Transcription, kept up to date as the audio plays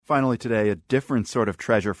Finally today, a different sort of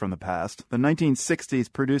treasure from the past. The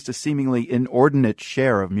 1960s produced a seemingly inordinate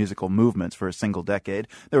share of musical movements for a single decade.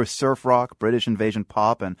 There was surf rock, British invasion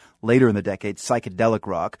pop, and later in the decade, psychedelic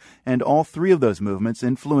rock. And all three of those movements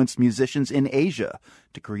influenced musicians in Asia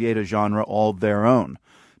to create a genre all their own.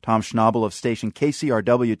 Tom Schnabel of station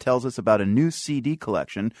KCRW tells us about a new CD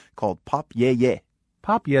collection called Pop Yeh Yeh.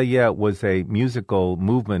 Pop Yeh Yeh was a musical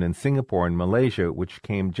movement in Singapore and Malaysia, which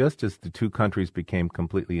came just as the two countries became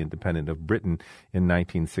completely independent of Britain in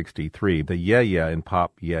 1963. The Yeh Yeh in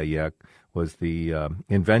Pop Yeh Yeh was the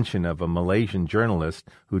invention of a Malaysian journalist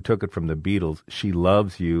who took it from the Beatles. She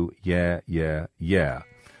loves you, yeah, yeah, yeah.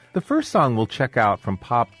 The first song we'll check out from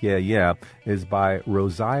Pop Yeh Yeh is by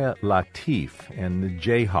Rosia Latif and the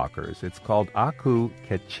Jayhawkers. It's called Aku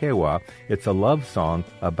Kecewa. It's a love song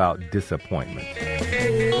about disappointment.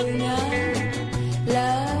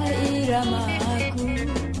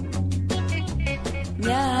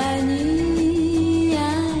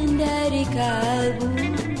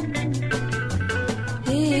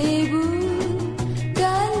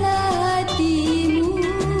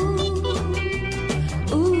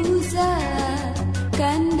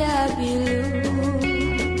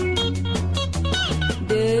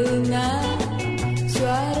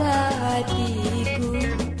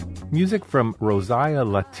 Music from Rosia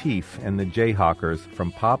Latif and the Jayhawkers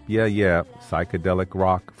from Pop Yeh Yeh, psychedelic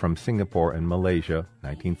rock from Singapore and Malaysia,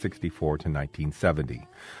 1964 to 1970.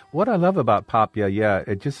 What I love about Pop Yeh Yeh,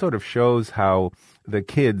 it just sort of shows how the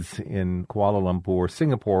kids in Kuala Lumpur,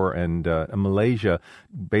 Singapore, and Malaysia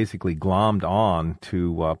basically glommed on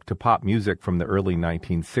to pop music from the early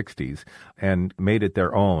 1960s and made it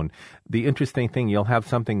their own. The interesting thing, you'll have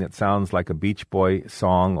something that sounds like a Beach Boy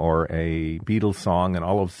song or a Beatles song, and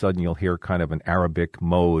all of a sudden you'll hear kind of an Arabic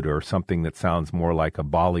mode or something that sounds more like a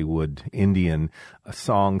Bollywood Indian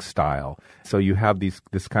song style. So you have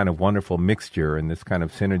this kind of wonderful mixture and this kind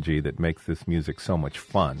of synergy that makes this music so much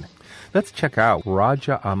fun. Let's check out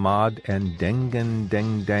Raja Ahmad and Dengan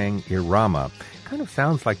Deng Dang Irama. Kind of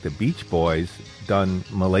sounds like the Beach Boys done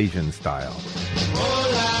Malaysian style.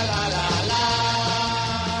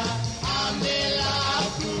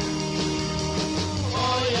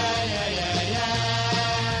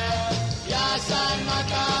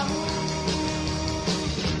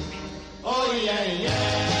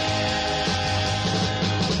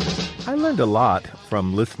 I learned a lot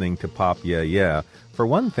from listening to Pop Yeh Yeh. For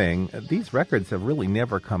one thing, these records have really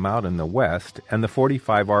never come out in the West, and the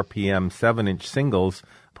 45 RPM 7-inch singles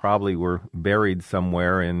probably were buried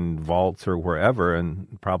somewhere in vaults or wherever,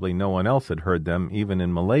 and probably no one else had heard them, even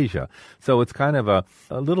in Malaysia. So it's kind of a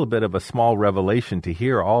little bit of a small revelation to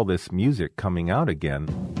hear all this music coming out again.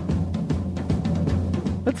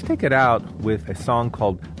 Let's take it out with a song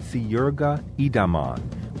called Syurga Idaman,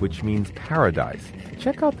 which means paradise.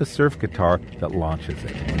 Check out the surf guitar that launches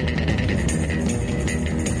it.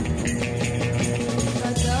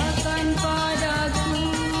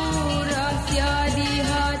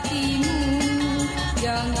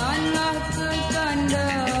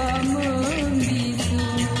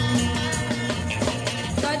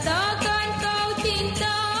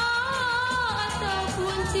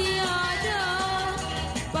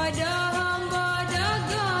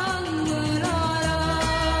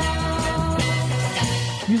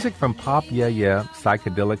 Music from Pop Yeh Yeh,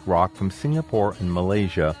 psychedelic rock from Singapore and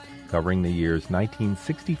Malaysia, covering the years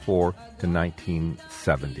 1964 to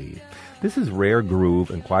 1970. This is rare groove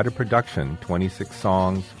and quite a production, 26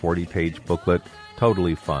 songs, 40-page booklet,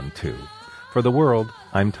 totally fun too. For The World,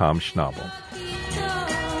 I'm Tom Schnabel.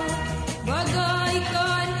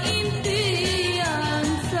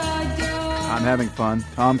 I'm having fun.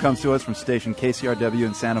 Tom comes to us from station KCRW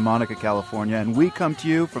in Santa Monica, California, and we come to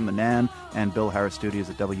you from the Nan and Bill Harris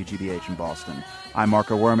studios at WGBH in Boston. I'm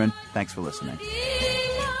Marco Werman. Thanks for listening.